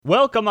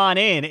Welcome on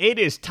in. It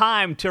is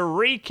time to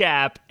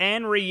recap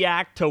and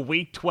react to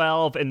Week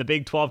 12 in the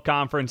Big 12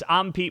 Conference.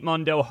 I'm Pete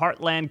Mundo,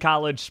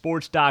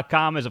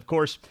 HeartlandCollegeSports.com is, of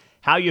course,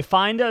 how you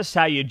find us,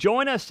 how you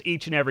join us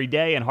each and every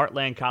day, and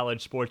Heartland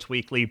College Sports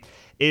Weekly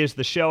is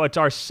the show. It's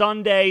our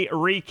Sunday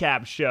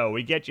recap show.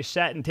 We get you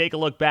set and take a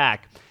look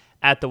back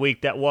at the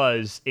week that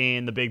was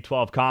in the Big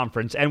 12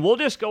 Conference. And we'll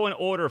just go in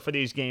order for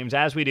these games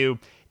as we do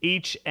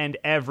each and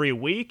every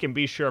week. And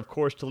be sure, of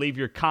course, to leave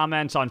your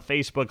comments on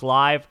Facebook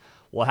Live.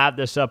 We'll have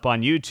this up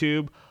on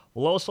YouTube.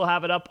 We'll also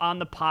have it up on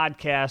the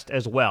podcast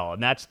as well.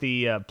 And that's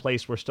the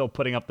place we're still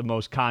putting up the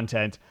most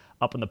content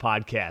up on the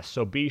podcast.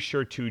 So be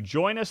sure to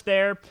join us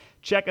there.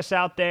 Check us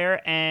out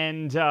there.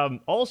 And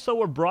also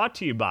we're brought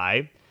to you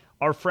by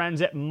our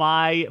friends at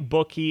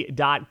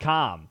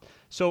MyBookie.com.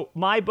 So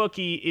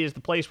MyBookie is the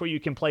place where you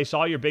can place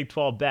all your Big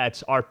 12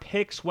 bets. Our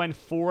picks went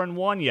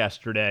 4-1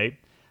 yesterday.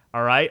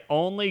 All right.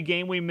 Only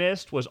game we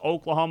missed was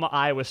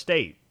Oklahoma-Iowa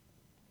State,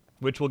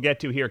 which we'll get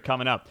to here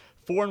coming up.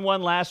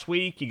 4-1 last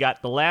week. You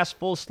got the last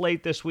full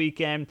slate this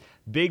weekend,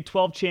 Big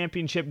 12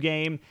 championship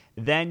game.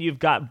 Then you've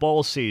got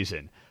bowl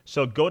season.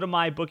 So go to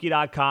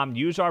mybookie.com,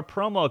 use our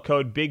promo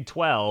code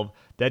BIG12.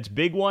 That's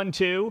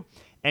Big12,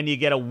 and you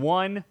get a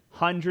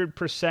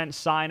 100%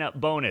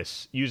 sign-up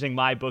bonus using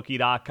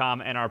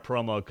mybookie.com and our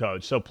promo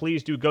code. So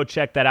please do go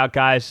check that out,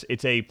 guys.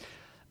 It's a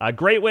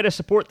great way to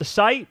support the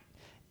site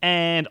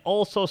and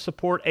also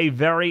support a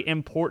very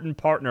important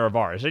partner of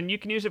ours. And you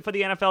can use it for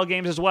the NFL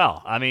games as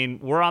well. I mean,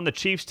 we're on the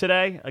Chiefs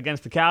today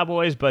against the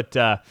Cowboys, but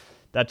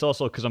that's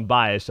also because I'm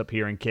biased up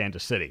here in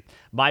Kansas City.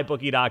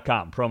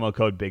 MyBookie.com, promo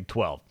code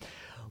BIG12.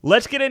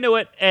 Let's get into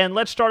it, and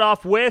let's start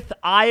off with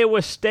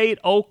Iowa State,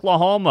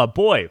 Oklahoma.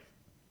 Boy,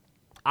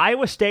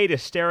 Iowa State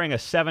is staring a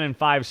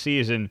 7-5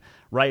 season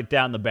right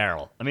down the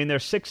barrel. I mean, they're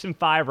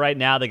 6-5 right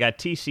now. They got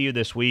TCU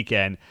this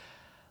weekend.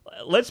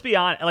 Let's be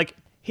honest,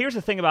 here's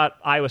the thing about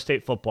Iowa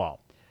State football.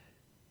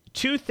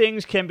 Two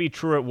things can be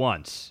true at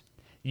once.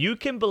 You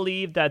can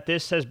believe that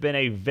this has been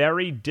a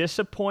very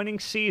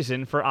disappointing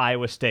season for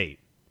Iowa State,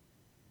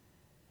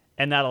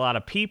 and that a lot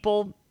of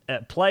people,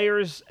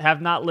 players, have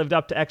not lived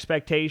up to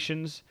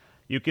expectations.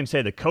 You can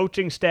say the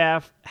coaching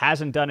staff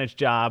hasn't done its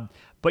job,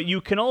 but you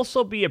can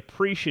also be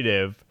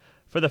appreciative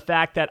for the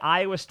fact that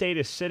Iowa State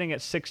is sitting at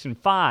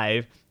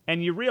 6-5,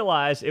 and you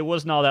realize it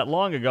wasn't all that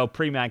long ago,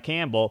 pre-Matt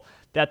Campbell,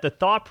 that the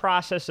thought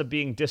process of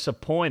being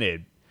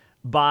disappointed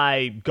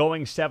by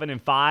going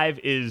 7-5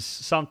 is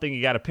something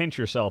you got to pinch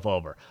yourself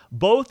over.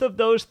 Both of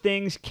those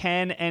things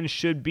can and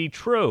should be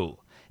true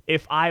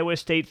if Iowa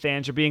State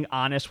fans are being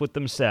honest with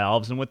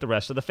themselves and with the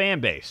rest of the fan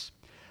base.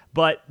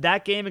 But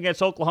that game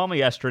against Oklahoma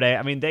yesterday,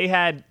 I mean, they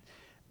had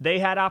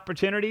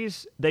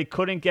opportunities. They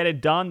couldn't get it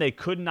done. They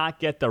could not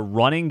get the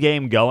running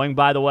game going,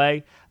 by the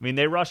way. I mean,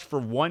 they rushed for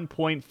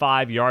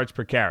 1.5 yards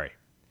per carry.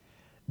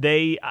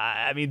 The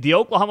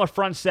Oklahoma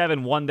front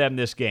seven won them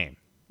this game.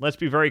 Let's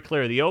be very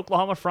clear. The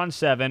Oklahoma front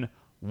seven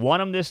won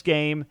them this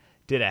game,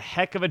 did a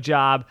heck of a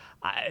job.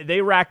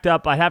 They racked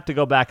up. I'd have to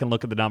go back and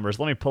look at the numbers.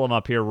 Let me pull them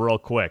up here real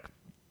quick.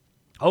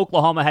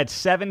 Oklahoma had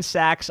 7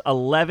 sacks,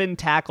 11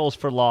 tackles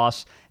for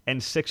loss,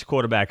 and 6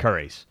 quarterback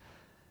hurries.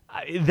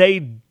 They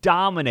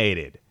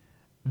dominated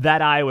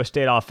that Iowa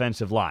State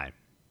offensive line.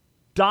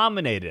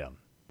 Dominated them.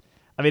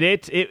 I mean,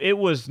 it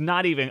was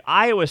not even...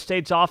 Iowa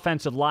State's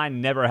offensive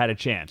line never had a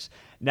chance.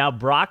 Now,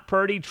 Brock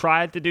Purdy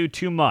tried to do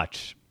too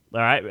much. All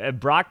right,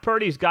 Brock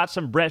Purdy's got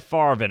some Brett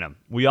Favre in him.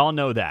 We all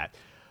know that.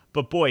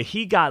 But, boy,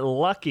 he got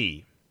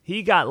lucky.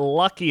 He got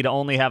lucky to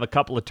only have a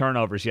couple of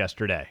turnovers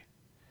yesterday.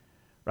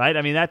 Right?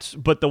 I mean,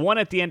 but the one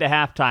at the end of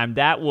halftime,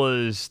 that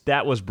was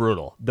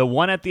brutal. The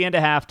one at the end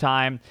of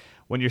halftime,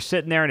 when you're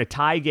sitting there in a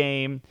tie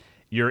game,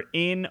 you're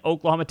in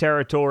Oklahoma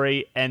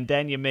territory, and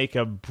then you make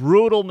a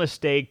brutal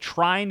mistake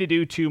trying to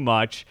do too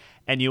much,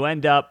 and you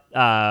end up,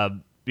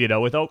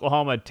 with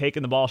Oklahoma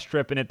taking the ball,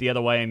 stripping it the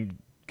other way, and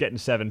getting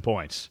 7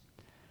 points.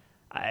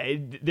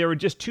 There were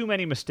just too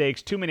many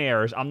mistakes, too many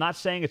errors. I'm not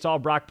saying it's all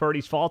Brock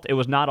Purdy's fault. It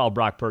was not all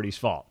Brock Purdy's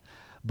fault.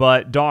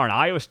 But darn,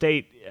 Iowa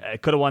State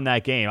could have won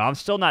that game. I'm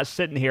still not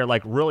sitting here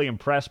really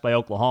impressed by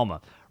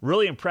Oklahoma.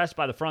 Really impressed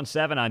by the front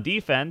seven on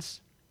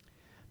defense.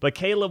 But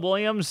Caleb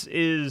Williams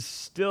is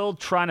still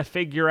trying to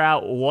figure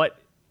out what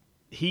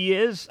he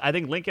is. I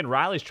think Lincoln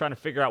Riley's trying to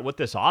figure out what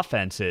this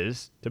offense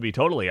is, to be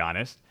totally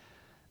honest.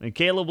 I mean,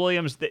 Caleb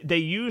Williams, they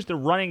used the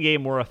running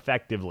game more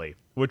effectively,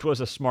 which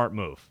was a smart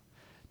move.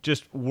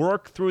 Just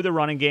work through the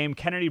running game.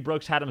 Kennedy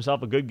Brooks had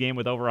himself a good game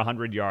with over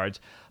 100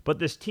 yards. But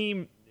this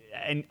team,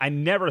 and I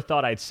never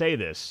thought I'd say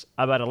this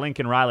about a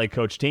Lincoln Riley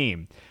coach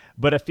team,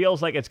 but it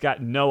feels like it's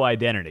got no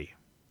identity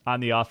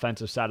on the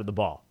offensive side of the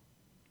ball.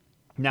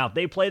 Now, if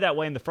they play that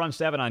way in the front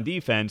seven on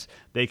defense,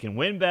 they can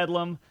win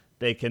Bedlam.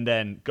 They can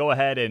then go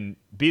ahead and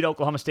beat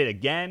Oklahoma State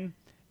again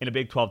in a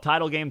Big 12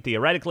 title game,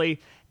 theoretically,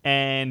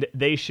 and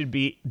they should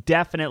be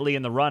definitely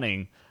in the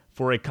running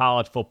for a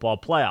college football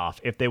playoff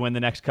if they win the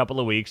next couple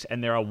of weeks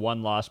and they're a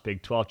one-loss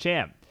Big 12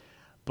 champ.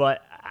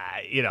 But,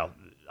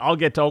 I'll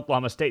get to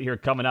Oklahoma State here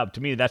coming up.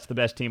 To me, that's the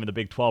best team in the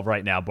Big 12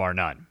 right now, bar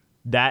none.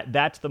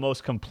 That's the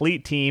most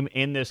complete team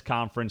in this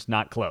conference,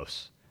 not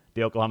close.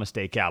 the Oklahoma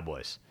State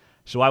Cowboys.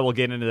 So I will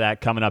get into that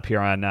coming up here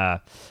on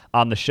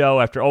the show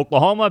after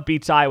Oklahoma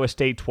beats Iowa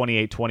State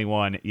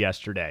 28-21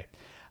 yesterday.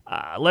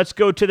 Let's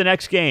go to the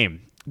next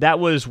game. That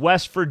was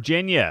West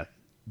Virginia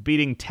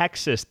beating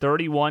Texas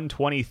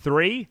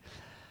 31-23.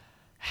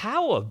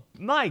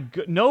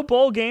 No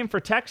bowl game for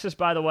Texas,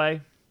 by the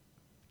way.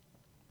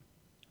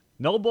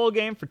 No bowl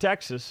game for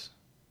Texas.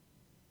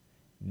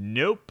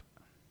 Nope.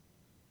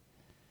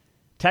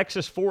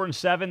 Texas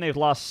 4-7. They've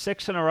lost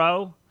 6 in a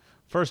row.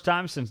 First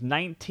time since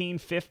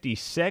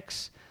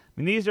 1956. I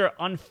mean, these are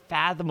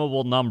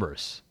unfathomable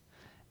numbers.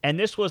 And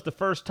this was the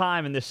first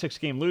time in this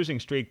 6-game losing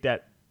streak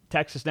that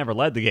Texas never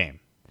led the game.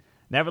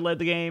 Never led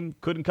the game.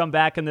 Couldn't come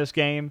back in this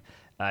game.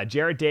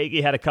 Jarret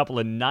Doege had a couple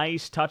of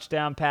nice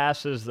touchdown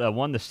passes.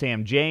 One to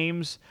Sam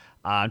James.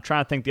 I'm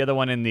trying to think the other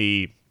one in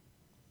the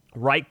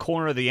right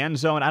corner of the end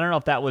zone. I don't know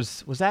if that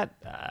was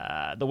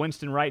that the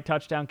Winston Wright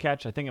touchdown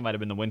catch? I think it might have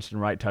been the Winston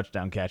Wright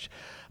touchdown catch.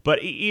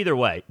 But either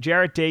way,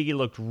 Jarret Doege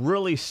looked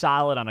really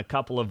solid on a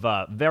couple of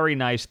very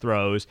nice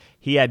throws.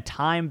 He had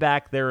time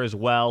back there as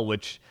well,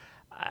 which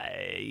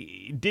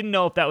I didn't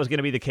know if that was going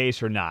to be the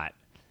case or not.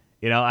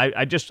 You know,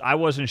 I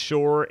wasn't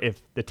sure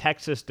if the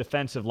Texas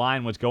defensive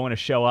line was going to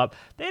show up.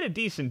 They had a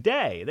decent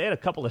day. They had a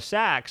couple of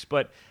sacks,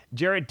 but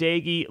Jarret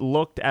Doege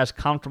looked as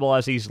comfortable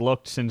as he's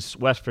looked since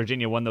West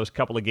Virginia won those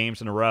couple of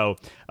games in a row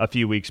a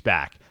few weeks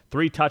back.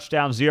 3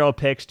 touchdowns, 0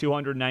 picks,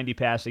 290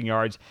 passing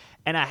yards.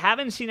 And I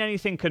haven't seen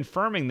anything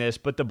confirming this,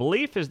 but the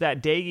belief is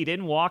that Doege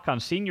didn't walk on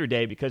senior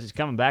day because he's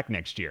coming back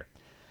next year.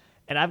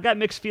 And I've got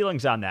mixed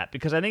feelings on that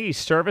because I think he's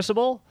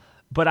serviceable,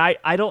 but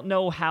I don't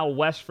know how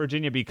West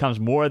Virginia becomes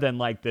more than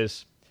like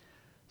this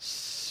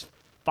 5-7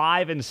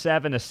 to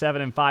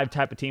 7-5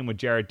 type of team with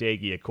Jarret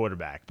Doege at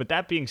quarterback. But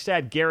that being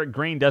said, Garrett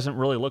Green doesn't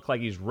really look like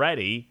he's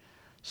ready,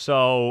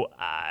 so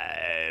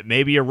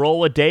maybe a roll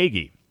with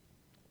Doege.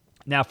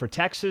 Now for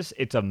Texas,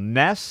 it's a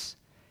mess.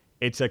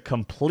 It's a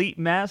complete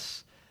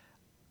mess.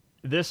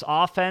 This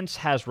offense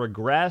has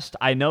regressed.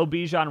 I know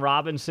Bijan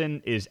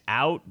Robinson is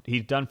out.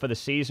 He's done for the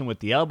season with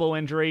the elbow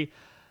injury.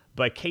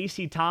 But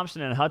Casey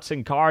Thompson and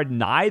Hudson Card,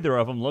 neither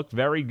of them looked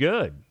very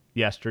good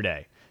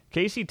yesterday.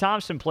 Casey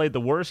Thompson played the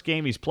worst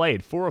game he's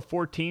played, 4 of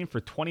 14 for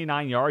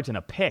 29 yards and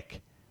a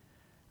pick.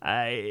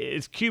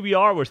 His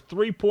QBR was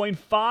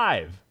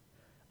 3.5.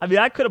 I mean,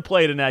 I could have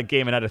played in that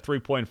game and had a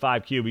 3.5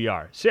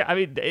 QBR. I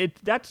mean,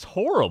 that's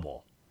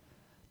horrible.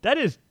 That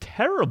is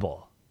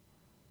terrible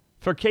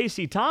for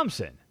Casey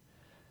Thompson.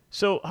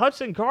 So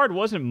Hudson Card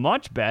wasn't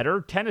much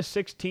better, 10 of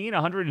 16,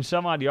 100 and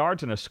some odd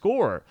yards and a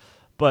score.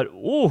 But,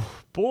 ooh,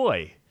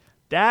 boy,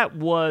 that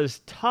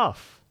was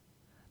tough.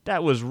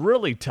 That was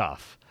really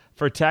tough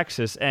for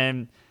Texas.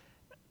 And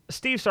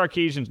Steve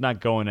Sarkisian's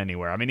not going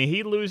anywhere. I mean,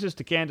 he loses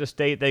to Kansas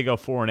State, they go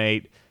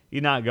 4-8.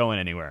 He's not going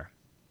anywhere.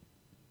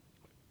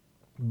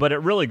 But it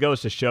really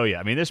goes to show you.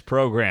 I mean, this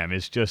program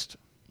is just,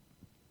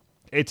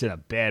 it's in a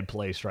bad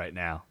place right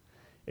now.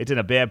 It's in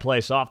a bad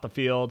place off the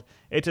field.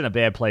 It's in a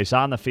bad place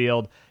on the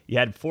field. You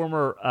had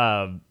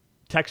former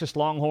Texas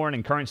Longhorn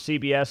and current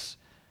CBS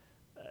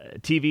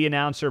TV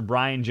announcer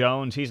Brian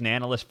Jones. He's an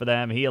analyst for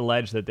them. He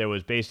alleged that there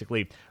was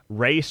basically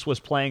race was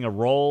playing a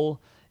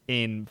role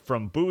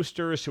from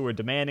boosters who were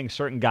demanding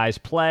certain guys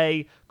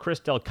play. Chris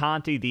Del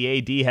Conte, the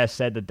AD, has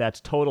said that that's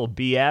total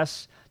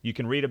BS. You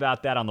can read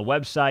about that on the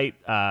website.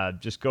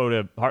 Just go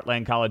to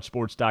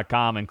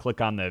heartlandcollegesports.com and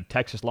click on the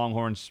Texas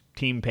Longhorns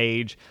team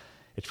page.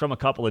 It's from a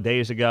couple of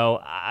days ago.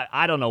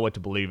 I don't know what to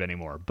believe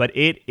anymore, but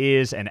it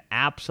is an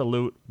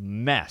absolute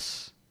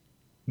mess.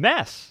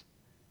 Mess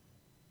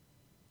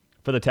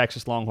for the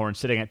Texas Longhorns,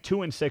 sitting at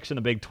 2-6 in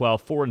the Big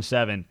 12,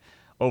 4-7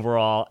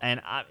 overall,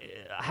 and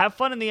have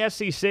fun in the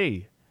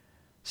SEC.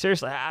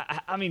 Seriously,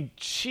 I mean,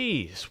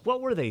 geez,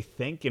 what were they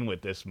thinking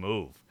with this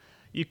move?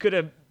 You could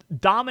have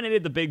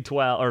dominated the Big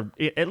 12, or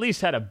at least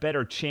had a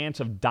better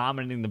chance of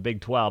dominating the Big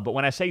 12. But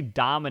when I say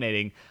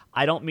dominating,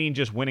 I don't mean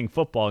just winning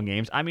football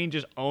games. I mean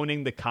just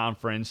owning the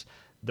conference.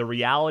 The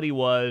reality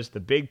was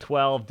the Big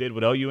 12 did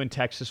what OU and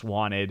Texas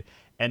wanted,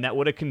 and that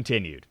would have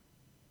continued.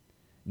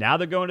 Now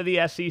they're going to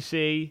the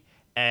SEC,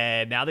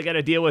 and now they got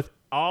to deal with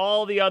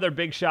all the other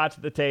big shots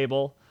at the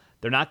table.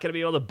 They're not going to be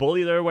able to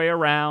bully their way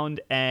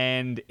around,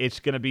 and it's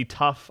going to be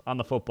tough on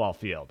the football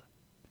field.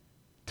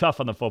 Tough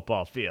on the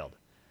football field.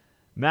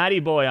 Matty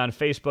Boy on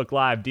Facebook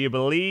Live, do you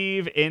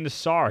believe in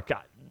Sark?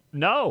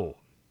 No.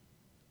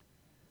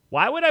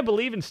 Why would I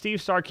believe in Steve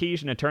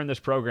Sarkisian to turn this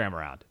program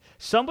around?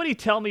 Somebody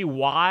tell me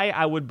why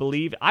I would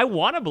believe. I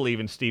want to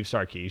believe in Steve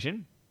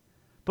Sarkisian,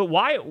 but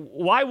why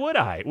would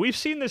I? We've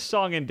seen this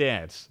song and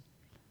dance.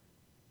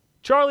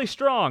 Charlie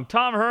Strong,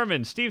 Tom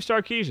Herman, Steve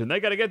Sarkisian, they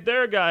got to get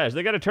their guys.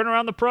 They got to turn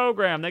around the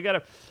program. They got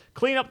to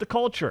clean up the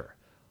culture.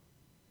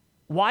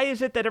 Why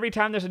is it that every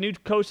time there's a new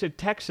coach at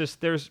Texas,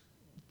 there's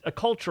a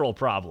cultural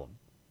problem?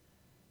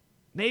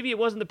 Maybe it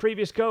wasn't the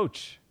previous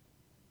coach.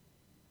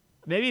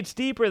 Maybe it's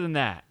deeper than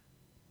that.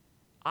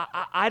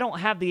 I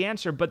don't have the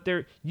answer, but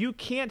you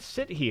can't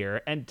sit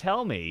here and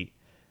tell me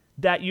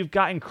that you've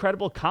got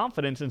incredible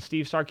confidence in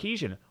Steve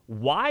Sarkisian.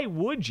 Why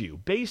would you?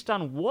 Based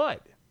on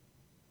what?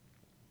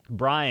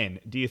 Brian,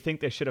 do you think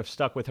they should have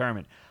stuck with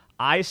Herman?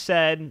 I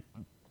said,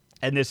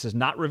 and this is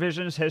not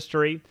revisionist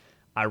history,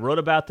 I wrote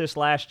about this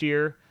last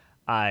year.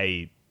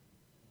 I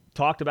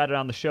talked about it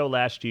on the show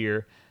last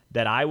year,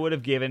 that I would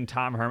have given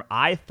Tom Herman.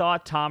 I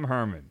thought Tom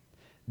Herman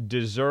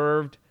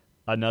deserved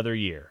another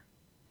year.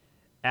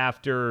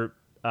 After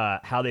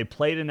how they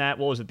played in that,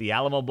 what was it, the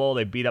Alamo Bowl,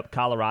 they beat up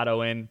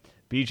Colorado in.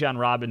 Bijan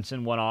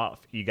Robinson went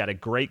off. You got a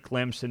great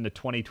glimpse into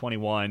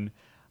 2021.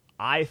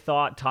 I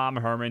thought Tom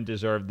Herman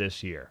deserved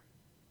this year.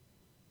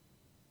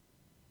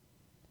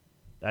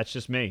 That's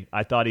just me.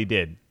 I thought he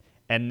did.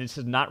 And this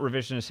is not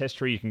revisionist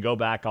history. You can go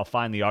back. I'll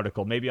find the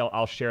article. Maybe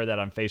I'll share that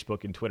on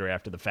Facebook and Twitter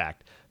after the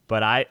fact.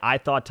 But I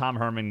thought Tom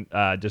Herman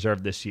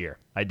deserved this year.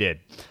 I did.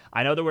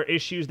 I know there were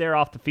issues there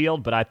off the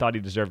field, but I thought he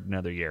deserved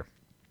another year.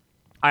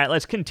 All right,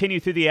 let's continue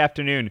through the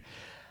afternoon.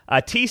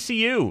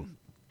 TCU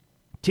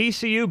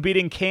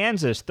beating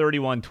Kansas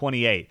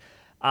 31-28.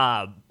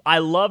 I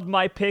loved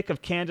my pick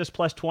of Kansas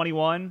plus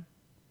 21.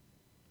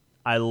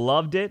 I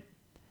loved it.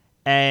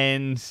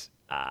 And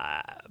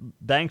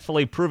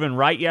thankfully proven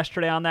right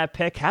yesterday on that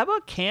pick. How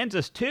about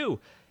Kansas, too?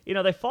 You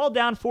know, they fall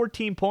down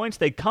 14 points.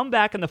 They come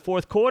back in the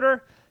fourth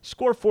quarter,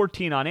 score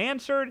 14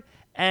 unanswered,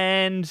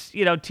 and,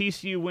 you know,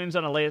 TCU wins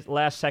on a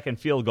last-second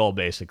field goal,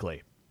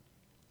 basically.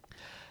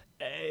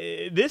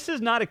 This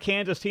is not a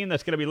Kansas team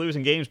that's going to be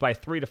losing games by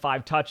 3 to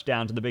 5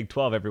 touchdowns in the Big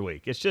 12 every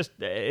week.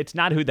 It's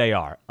not who they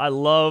are. I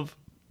love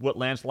what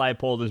Lance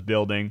Leipold is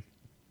building.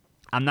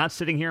 I'm not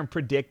sitting here and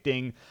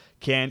predicting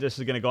Kansas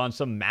is going to go on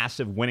some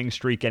massive winning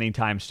streak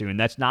anytime soon.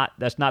 That's not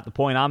the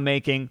point I'm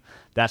making.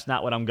 That's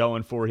not what I'm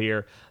going for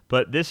here.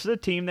 But this is a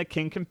team that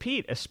can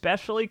compete,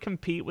 especially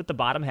compete with the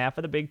bottom half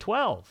of the Big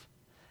 12.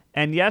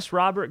 And yes,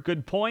 Robert,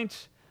 good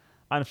points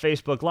on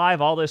Facebook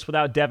Live. All this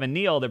without Devin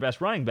Neal, their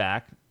best running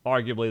back,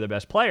 arguably their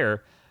best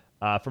player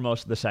for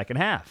most of the second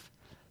half.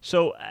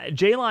 So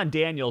Jalon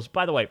Daniels,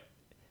 by the way,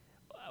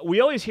 we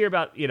always hear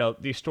about, you know,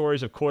 these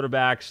stories of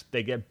quarterbacks.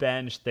 They get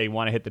benched. They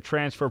want to hit the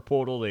transfer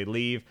portal. They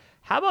leave.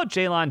 How about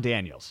Jalon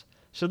Daniels?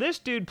 So this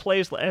dude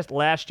plays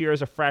last year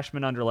as a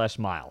freshman under Les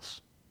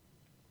Miles.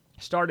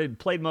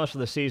 Played most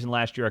of the season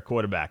last year at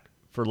quarterback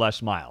for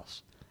Les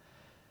Miles.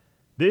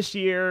 This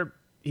year,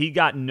 he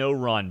got no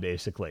run,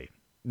 basically.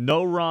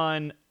 No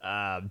run.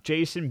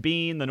 Jason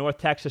Bean, the North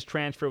Texas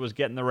transfer, was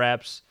getting the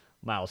reps.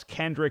 Miles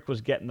Kendrick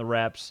was getting the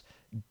reps.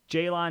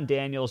 Jalon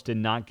Daniels did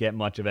not get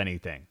much of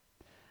anything.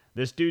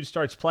 This dude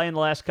starts playing the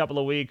last couple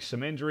of weeks.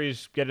 Some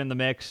injuries get in the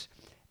mix.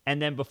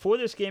 And then before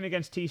this game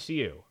against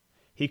TCU,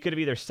 he could have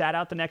either sat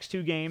out the next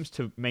 2 games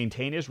to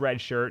maintain his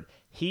red shirt.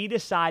 He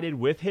decided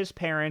with his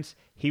parents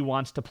he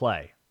wants to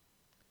play.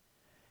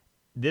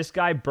 This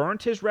guy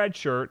burnt his red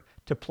shirt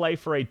to play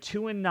for a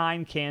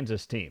 2-9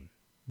 Kansas team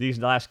these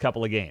last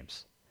couple of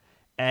games.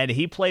 And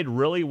he played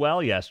really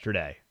well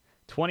yesterday.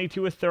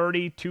 22 of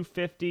 30,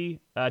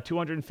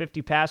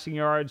 250 passing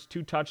yards,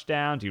 2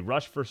 touchdowns. He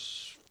rushed for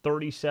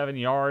 37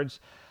 yards.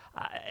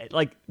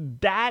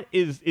 That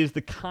is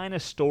the kind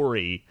of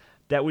story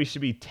that we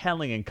should be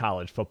telling in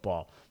college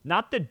football.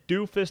 Not the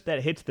doofus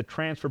that hits the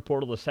transfer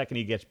portal the second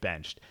he gets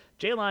benched.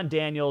 Jalon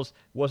Daniels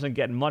wasn't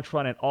getting much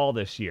run at all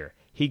this year.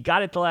 He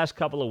got it the last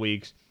couple of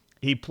weeks.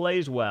 He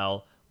plays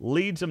well,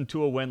 leads them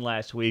to a win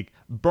last week,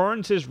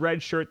 burns his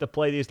red shirt to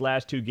play these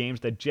last 2 games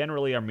that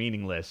generally are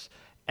meaningless.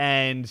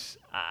 And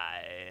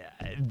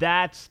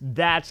that's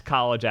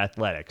college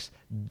athletics.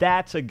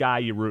 That's a guy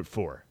you root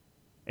for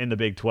in the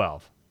Big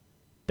 12.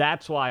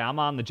 That's why I'm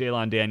on the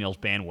Jalon Daniels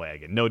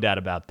bandwagon, no doubt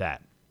about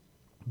that.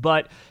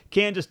 But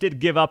Kansas did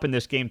give up in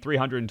this game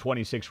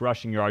 326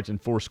 rushing yards and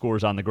 4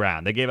 scores on the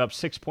ground. They gave up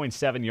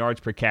 6.7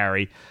 yards per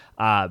carry.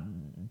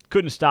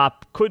 Couldn't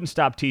stop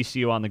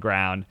TCU on the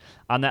ground.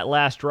 On that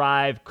last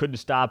drive, couldn't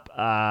stop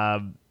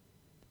Emari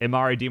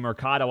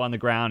DeMercado on the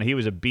ground. He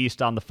was a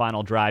beast on the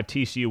final drive.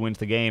 TCU wins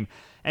the game.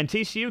 And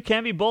TCU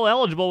can be bowl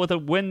eligible with a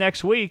win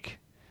next week.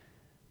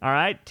 All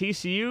right,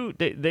 TCU,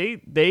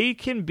 they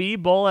can be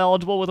bowl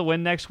eligible with a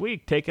win next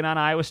week, taking on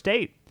Iowa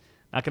State.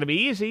 Not going to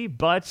be easy,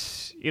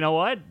 but you know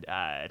what?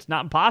 It's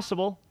not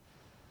impossible.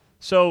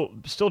 So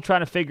still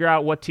trying to figure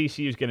out what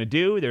TCU is going to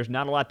do. There's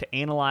not a lot to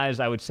analyze,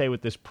 I would say,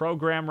 with this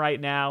program right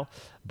now,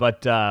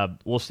 but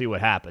we'll see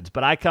what happens.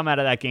 But I come out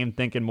of that game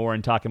thinking more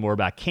and talking more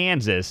about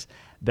Kansas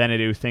than I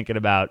do thinking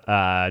about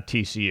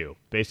TCU,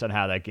 based on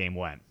how that game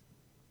went.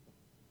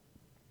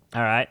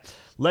 All right,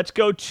 let's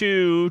go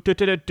to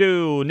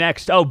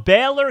next. Oh,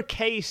 Baylor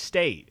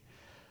K-State.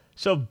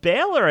 So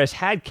Baylor has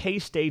had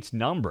K-State's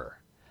number.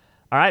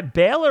 All right,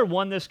 Baylor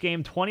won this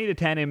game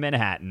 20-10 in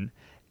Manhattan,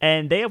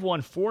 and they have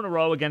won 4 in a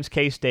row against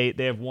K-State.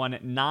 They have won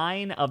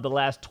 9 of the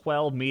last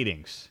 12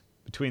 meetings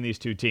between these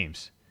two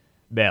teams.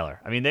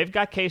 Baylor. I mean, they've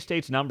got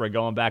K-State's number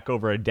going back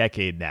over a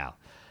decade now.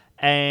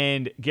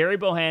 And Gary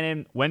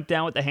Bohannon went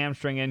down with a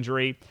hamstring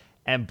injury,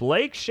 and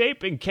Blake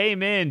Shapen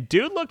came in.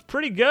 Dude looked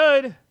pretty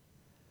good.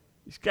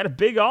 He's got a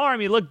big arm.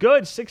 He looked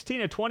good.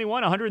 16 of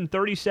 21,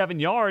 137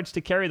 yards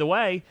to carry the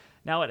way.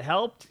 Now, it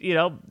helped,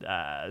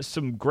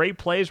 some great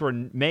plays were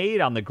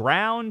made on the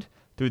ground,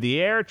 through the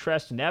air.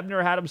 Treston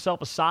Ebner had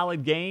himself a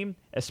solid game,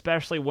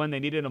 especially when they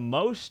needed him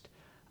most.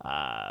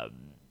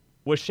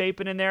 was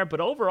shaping in there.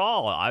 But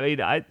overall, I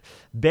mean,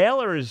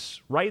 Baylor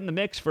is right in the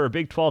mix for a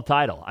Big 12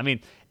 title. I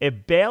mean,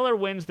 if Baylor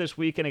wins this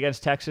weekend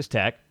against Texas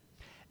Tech,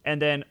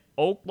 and then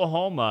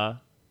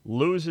Oklahoma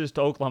loses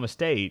to Oklahoma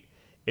State,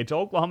 it's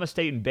Oklahoma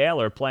State and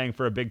Baylor playing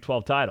for a Big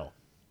 12 title.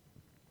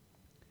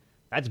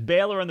 That's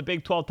Baylor in the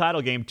Big 12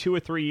 title game 2 or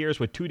 3 years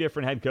with 2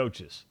 different head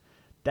coaches.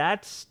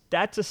 That's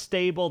a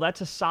stable,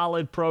 that's a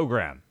solid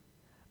program.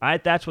 All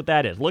right, that's what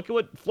that is. Look at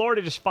what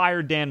Florida just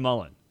fired Dan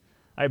Mullen.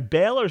 All right,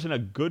 Baylor's in a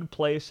good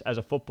place as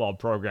a football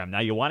program.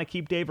 Now, you want to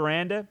keep Dave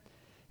Aranda?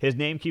 His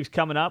name keeps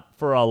coming up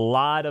for a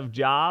lot of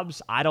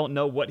jobs. I don't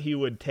know what he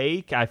would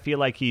take. I feel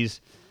like he's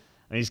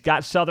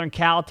got Southern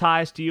Cal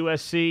ties to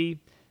USC.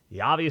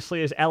 He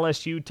obviously has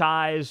LSU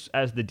ties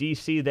as the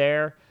DC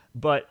there.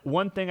 But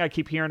one thing I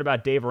keep hearing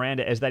about Dave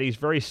Aranda is that he's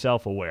very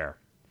self-aware.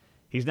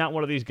 He's not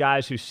one of these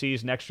guys who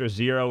sees an extra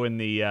zero in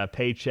the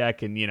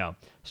paycheck and,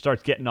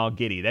 starts getting all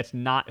giddy. That's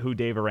not who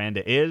Dave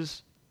Aranda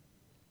is,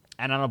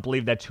 and I don't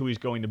believe that's who he's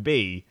going to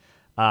be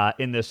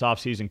in this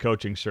offseason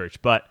coaching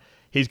search. But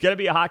he's going to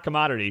be a hot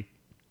commodity.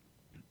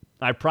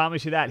 I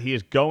promise you that. He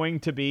is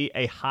going to be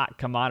a hot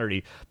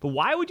commodity. But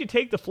why would you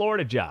take the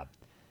Florida job?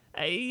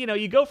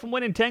 You go from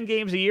winning 10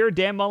 games a year.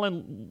 Dan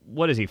Mullen,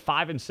 what is he,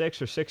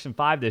 5-6 or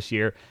 6-5 this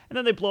year, and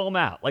then they blow him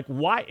out. Like,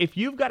 why? If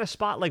you've got a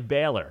spot like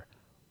Baylor,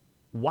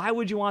 why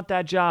would you want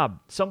that job?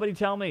 Somebody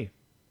tell me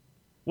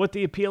what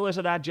the appeal is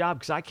of that job,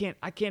 because I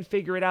can't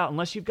figure it out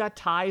unless you've got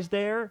ties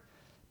there,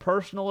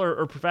 personal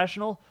or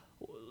professional.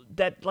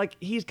 That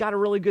he's got a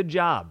really good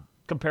job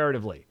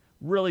comparatively,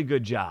 really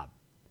good job.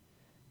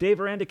 Dave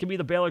Aranda can be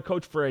the Baylor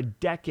coach for a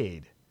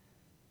decade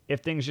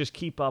if things just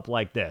keep up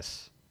like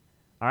this.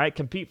 All right,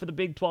 compete for the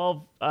Big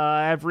 12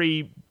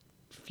 every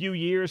few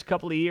years,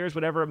 couple of years,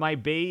 whatever it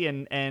might be,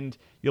 and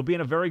you'll be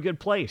in a very good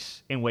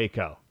place in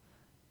Waco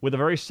with a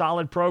very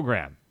solid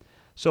program.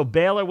 So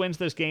Baylor wins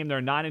this game.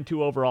 They're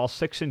 9-2 overall,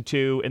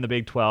 6-2 in the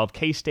Big 12.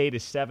 K-State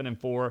is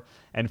 7-4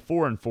 and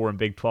 4-4 in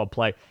Big 12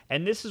 play.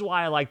 And this is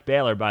why I like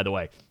Baylor, by the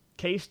way.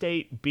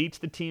 K-State beats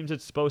the teams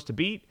it's supposed to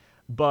beat,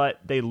 but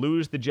they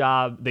lose the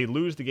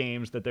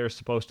games that they're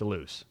supposed to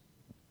lose.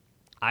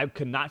 I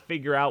could not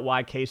figure out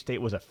why K-State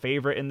was a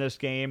favorite in this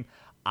game.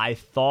 I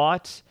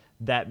thought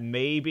that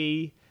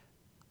maybe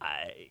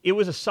it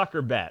was a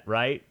sucker bet,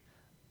 right?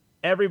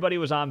 Everybody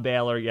was on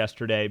Baylor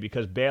yesterday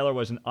because Baylor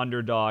was an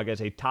underdog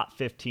as a top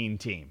 15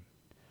 team.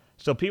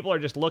 So people are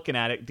just looking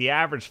at it. The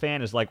average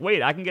fan is like,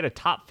 wait, I can get a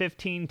top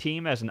 15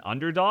 team as an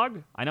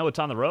underdog? I know it's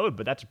on the road,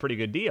 but that's a pretty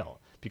good deal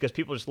because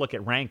people just look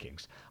at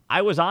rankings.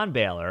 I was on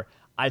Baylor.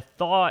 I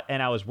thought,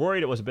 and I was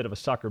worried it was a bit of a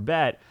sucker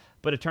bet,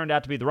 but it turned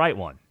out to be the right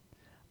one.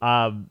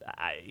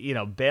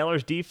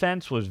 Baylor's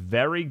defense was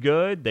very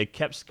good. They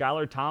kept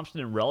Skylar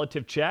Thompson in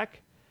relative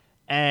check.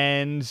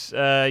 And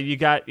you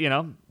got,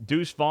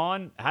 Deuce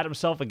Vaughn had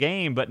himself a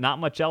game, but not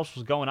much else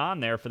was going on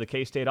there for the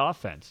K-State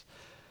offense.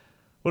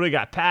 What do we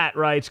got? Pat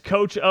writes,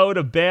 Coach O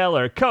to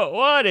Baylor.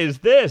 What is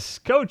this?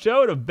 Coach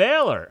O to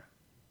Baylor.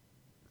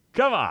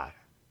 Come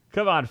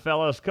on,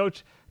 fellas.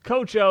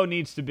 Coach O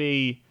needs to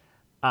be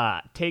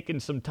taking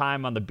some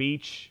time on the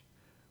beach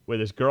with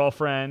his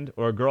girlfriend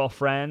or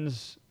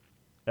girlfriends,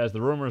 as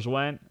the rumors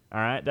went. All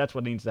right, that's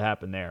what needs to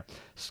happen there.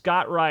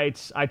 Scott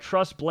writes, I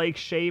trust Blake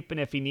Shapen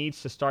if he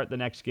needs to start the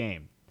next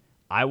game.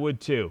 I would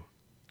too.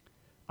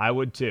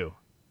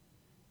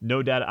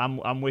 No doubt.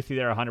 I'm with you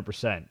there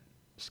 100%,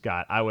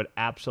 Scott. I would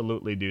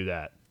absolutely do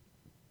that.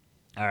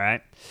 All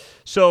right.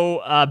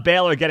 So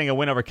Baylor getting a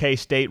win over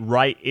K-State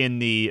right in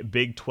the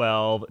Big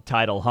 12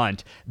 title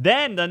hunt.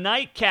 Then the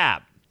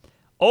nightcap.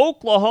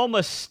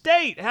 Oklahoma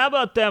State. How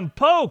about them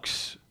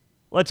Pokes?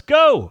 Let's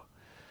go.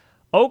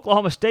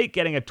 Oklahoma State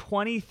getting a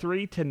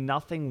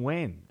 23-0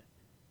 win,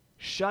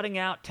 shutting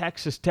out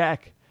Texas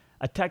Tech,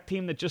 a Tech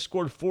team that just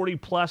scored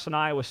 40-plus on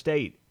Iowa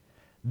State.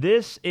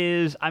 This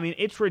is,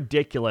 it's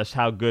ridiculous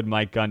how good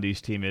Mike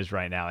Gundy's team is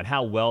right now and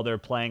how well they're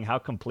playing, how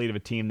complete of a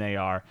team they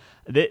are.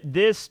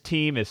 This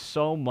team is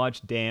so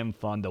much damn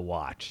fun to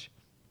watch.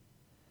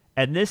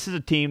 And this is a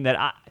team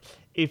that,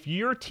 if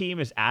your team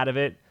is out of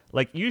it,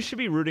 you should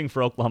be rooting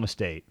for Oklahoma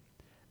State.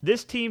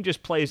 This team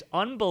just plays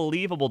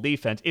unbelievable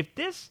defense.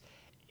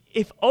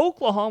 If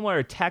Oklahoma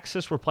or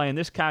Texas were playing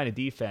this kind of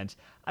defense,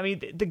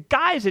 the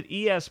guys at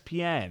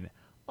ESPN,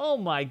 oh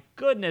my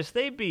goodness,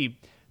 they'd be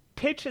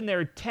pitching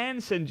their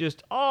tents and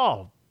just,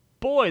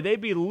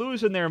 they'd be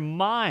losing their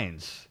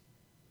minds.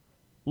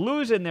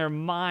 Losing their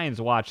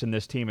minds watching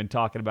this team and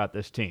talking about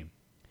this team.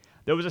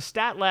 There was a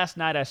stat last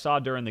night I saw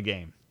during the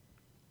game.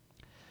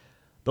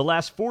 The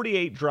last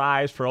 48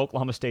 drives for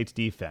Oklahoma State's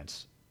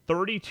defense,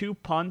 32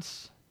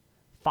 punts,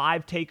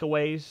 5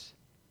 takeaways,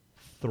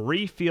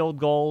 3 field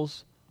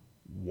goals,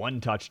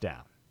 1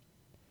 touchdown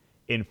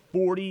in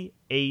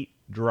 48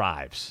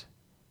 drives.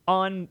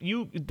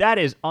 That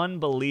is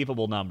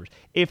unbelievable numbers.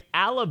 If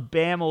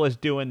Alabama was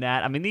doing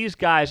that, these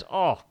guys,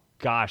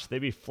 they'd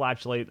be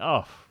flatulating.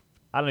 I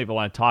don't even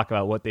want to talk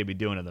about what they'd be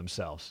doing to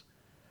themselves.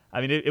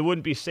 It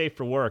wouldn't be safe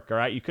for work, all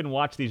right? You couldn't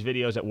watch these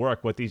videos at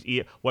work,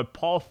 what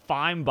Paul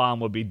Feinbaum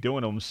would be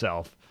doing to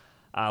himself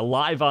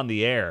live on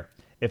the air.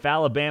 if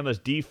Alabama's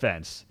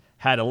defense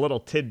had a little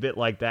tidbit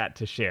like that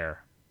to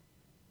share.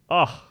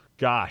 Oh,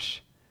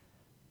 gosh.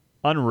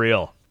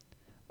 Unreal.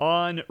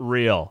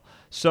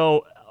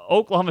 So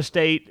Oklahoma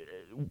State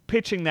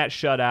pitching that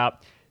shutout,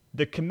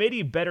 the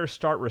committee better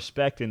start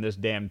respecting this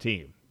damn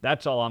team.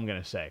 That's all I'm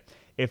going to say.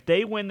 If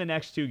they win the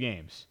next 2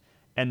 games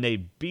and they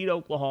beat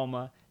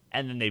Oklahoma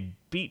and then they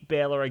beat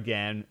Baylor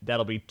again,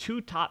 that'll be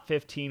 2 top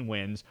 15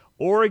 wins.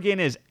 Oregon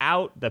is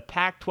out. The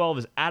Pac-12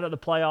 is out of the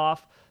playoff,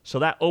 so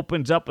that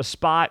opens up a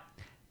spot.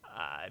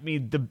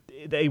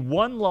 The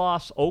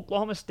one-loss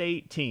Oklahoma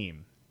State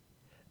team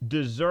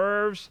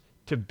deserves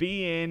to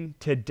be in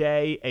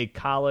today a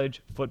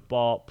college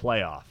football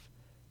playoff.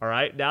 All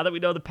right? Now that we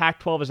know the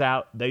Pac-12 is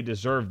out, they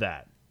deserve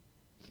that.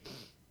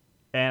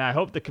 And I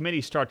hope the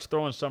committee starts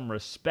throwing some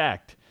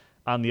respect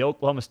on the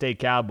Oklahoma State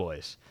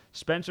Cowboys.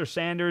 Spencer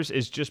Sanders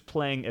is just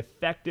playing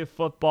effective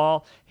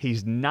football.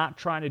 He's not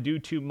trying to do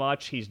too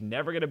much. He's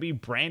never going to be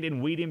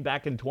Brandon Weeden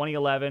back in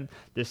 2011.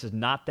 This is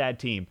not that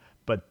team.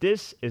 But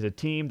this is a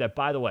team that,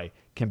 by the way,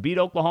 can beat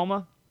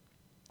Oklahoma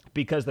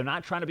because they're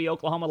not trying to be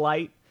Oklahoma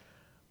light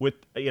with,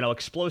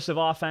 explosive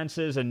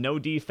offenses and no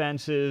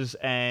defenses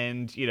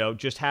and,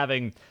 just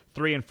having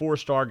 3- and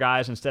 4-star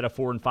guys instead of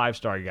 4- and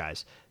 5-star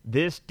guys.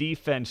 This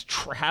defense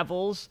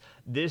travels.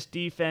 This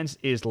defense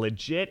is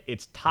legit.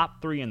 It's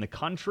top 3 in the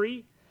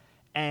country.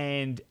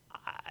 And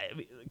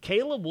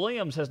Caleb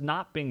Williams has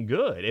not been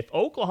good. If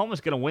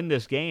Oklahoma's going to win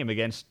this game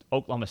against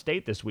Oklahoma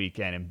State this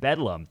weekend in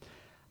Bedlam,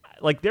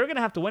 they're going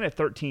to have to win at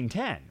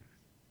 13-10.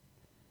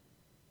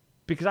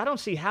 Because I don't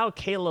see how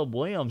Caleb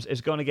Williams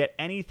is going to get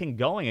anything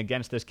going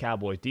against this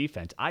Cowboys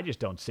defense. I just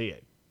don't see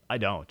it. I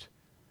don't.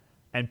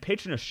 And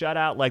pitching a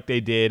shutout like they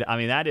did,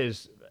 that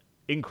is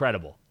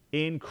incredible.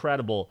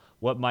 Incredible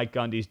what Mike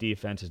Gundy's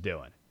defense is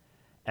doing.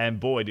 And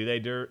boy, do they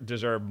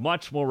deserve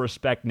much more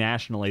respect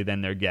nationally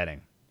than they're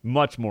getting.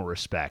 Much more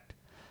respect.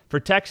 For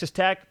Texas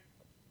Tech,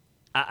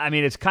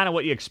 it's kind of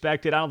what you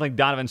expected. I don't think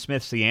Donovan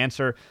Smith's the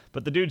answer,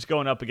 but the dude's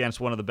going up against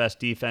one of the best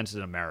defenses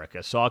in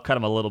America, so I'll cut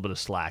him a little bit of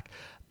slack.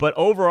 But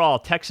overall,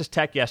 Texas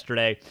Tech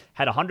yesterday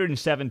had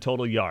 107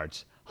 total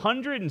yards.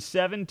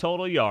 107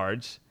 total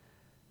yards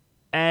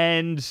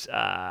and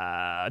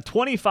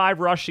 25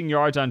 rushing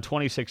yards on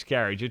 26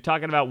 carries. You're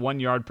talking about 1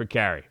 yard per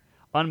carry.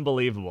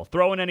 Unbelievable.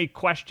 Throw in any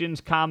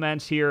questions,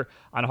 comments here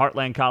on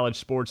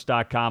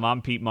HeartlandCollegeSports.com.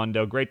 I'm Pete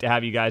Mundo. Great to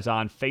have you guys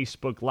on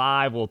Facebook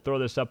Live. We'll throw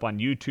this up on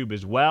YouTube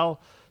as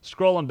well.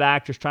 Scrolling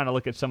back, just trying to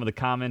look at some of the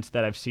comments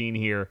that I've seen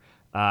here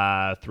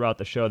throughout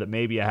the show that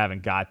maybe I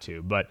haven't got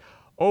to. But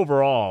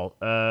overall,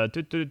 what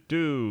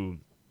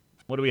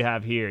do we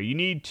have here? You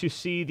need to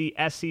see the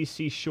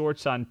SEC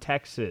shorts on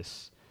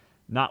Texas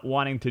not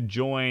wanting to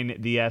join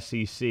the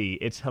SEC.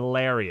 It's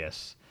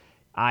hilarious.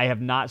 I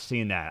have not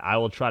seen that. I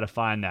will try to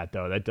find that,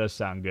 though. That does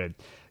sound good.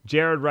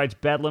 Jared writes,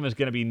 Bedlam is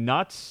going to be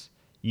nuts.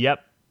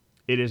 Yep,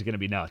 it is going to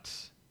be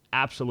nuts.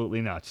 Absolutely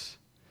nuts.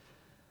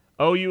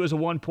 OU is a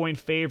 1-point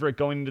favorite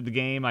going into the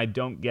game. I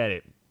don't get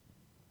it.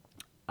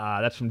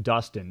 That's from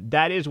Dustin.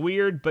 That is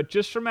weird, but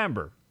just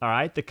remember, all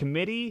right, the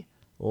committee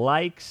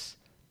likes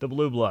the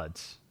Blue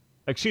Bloods.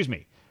 Excuse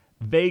me,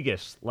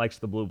 Vegas likes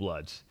the Blue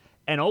Bloods.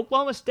 And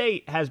Oklahoma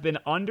State has been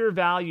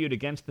undervalued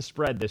against the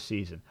spread this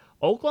season.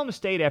 Oklahoma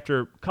State,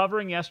 after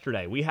covering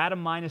yesterday, we had a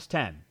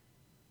 -10.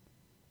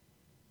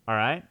 All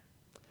right?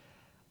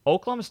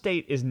 Oklahoma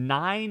State is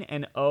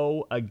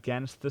 9-0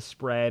 against the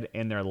spread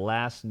in their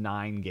last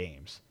 9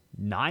 games.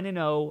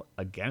 9-0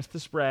 against the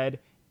spread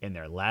in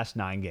their last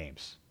 9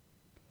 games.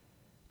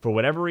 For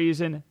whatever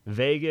reason,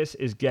 Vegas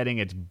is getting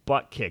its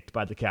butt kicked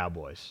by the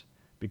Cowboys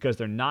because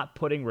they're not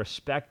putting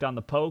respect on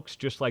the Pokes,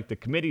 just like the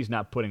committee's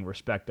not putting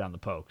respect on the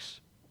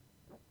Pokes.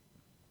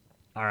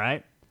 All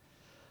right?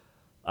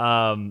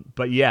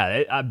 But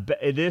yeah,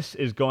 this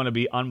is going to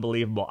be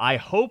unbelievable. I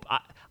hope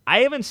I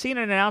haven't seen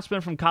an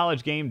announcement from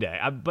College Game Day.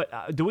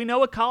 But do we know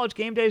what College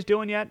Game Day is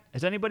doing yet?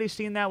 Has anybody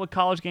seen that? What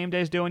College Game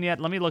Day is doing yet?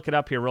 Let me look it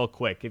up here real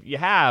quick. If you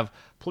have,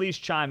 please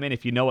chime in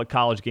if you know what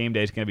College Game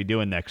Day is going to be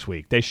doing next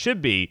week. They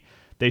should be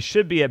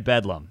at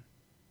Bedlam.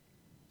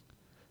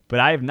 But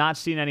I have not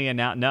seen any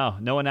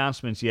no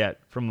announcements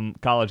yet from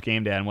College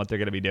Game Day on what they're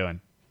going to be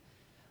doing.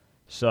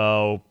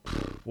 So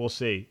we'll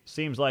see.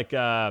 Seems like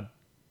a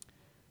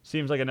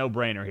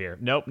no-brainer here.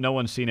 Nope, no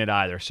one's seen it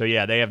either. So,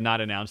 yeah, they have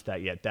not announced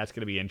that yet. That's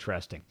going to be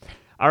interesting.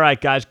 All right,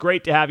 guys,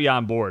 great to have you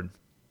on board.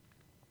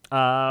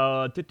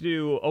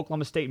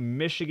 Oklahoma State,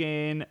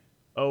 Michigan,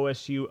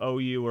 OSU,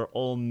 OU, or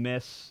Ole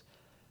Miss.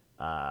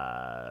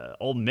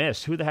 Ole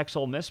Miss. Who the heck's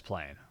Ole Miss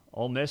playing?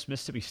 Ole Miss,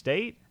 Mississippi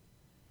State?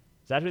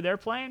 Is that who they're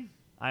playing?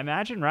 I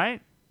imagine,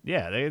 right?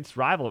 Yeah, it's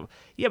rival.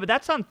 Yeah, but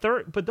that's on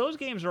third. But those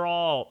games are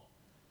all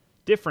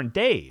different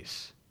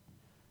days.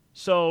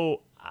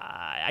 So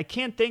I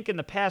can't think in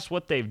the past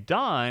what they've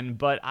done,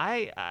 but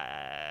I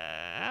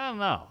don't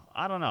know.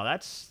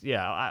 That's,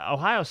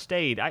 Ohio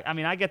State.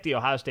 I get the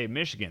Ohio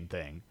State-Michigan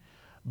thing,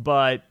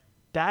 but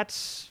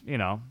that's,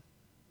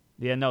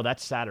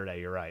 that's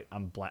Saturday. You're right.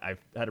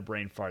 I've had a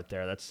brain fart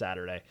there. That's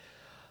Saturday.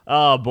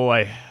 Oh,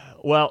 boy.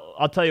 Well,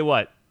 I'll tell you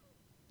what.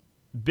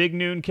 Big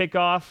noon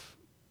kickoff,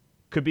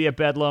 could be a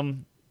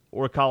bedlam,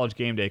 or College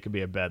Game Day could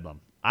be a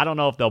bedlam. I don't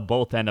know if they'll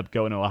both end up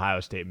going to Ohio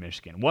State,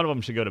 Michigan. One of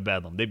them should go to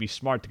Bedlam. They'd be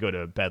smart to go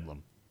to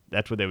Bedlam.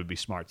 That's what they would be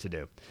smart to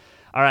do.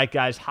 All right,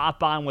 guys,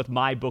 hop on with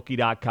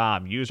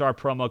MyBookie.com. Use our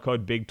promo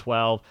code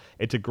BIG12.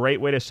 It's a great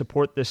way to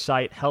support this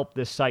site, help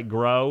this site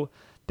grow.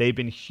 They've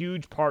been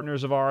huge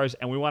partners of ours,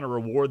 and we want to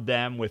reward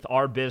them with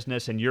our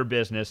business and your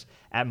business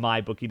at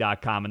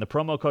MyBookie.com. And the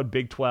promo code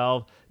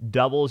BIG12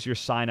 doubles your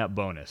sign-up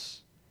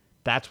bonus.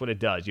 That's what it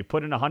does. You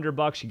put in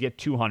 $100, you get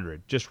 $200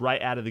 just right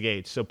out of the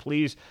gate. So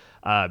please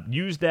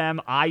use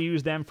them. I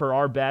use them for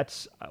our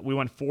bets. We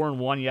went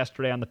 4-1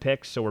 yesterday on the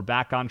picks, so we're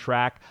back on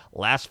track.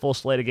 Last full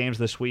slate of games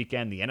this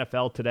weekend, the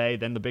NFL today,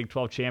 then the Big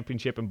 12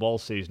 Championship and bowl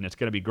season. It's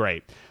going to be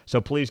great.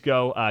 So please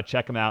go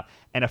check them out.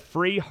 And a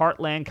free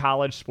Heartland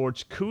College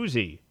Sports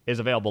koozie is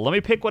available. Let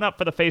me pick one up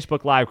for the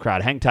Facebook Live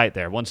crowd. Hang tight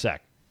there. One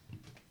sec.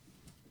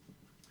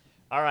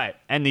 All right,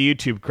 and the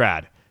YouTube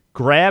crowd.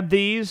 Grab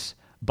these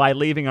by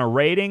leaving a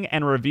rating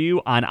and review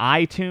on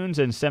iTunes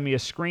and send me a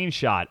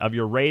screenshot of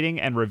your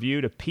rating and review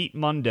to Pete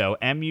Mundo,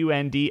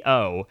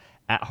 M-U-N-D-O,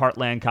 at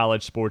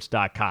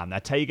heartlandcollegesports.com.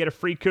 That's how you get a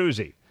free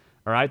koozie.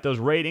 All right, those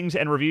ratings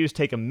and reviews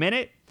take a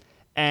minute,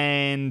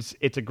 and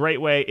it's a great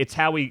way. It's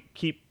how we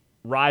keep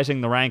rising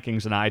the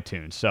rankings in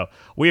iTunes. So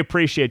we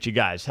appreciate you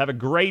guys. Have a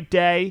great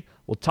day.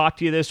 We'll talk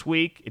to you this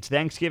week. It's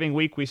Thanksgiving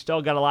week. We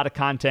still got a lot of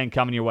content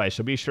coming your way,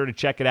 so be sure to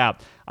check it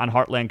out on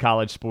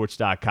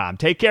heartlandcollegesports.com.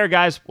 Take care,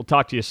 guys. We'll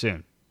talk to you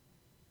soon.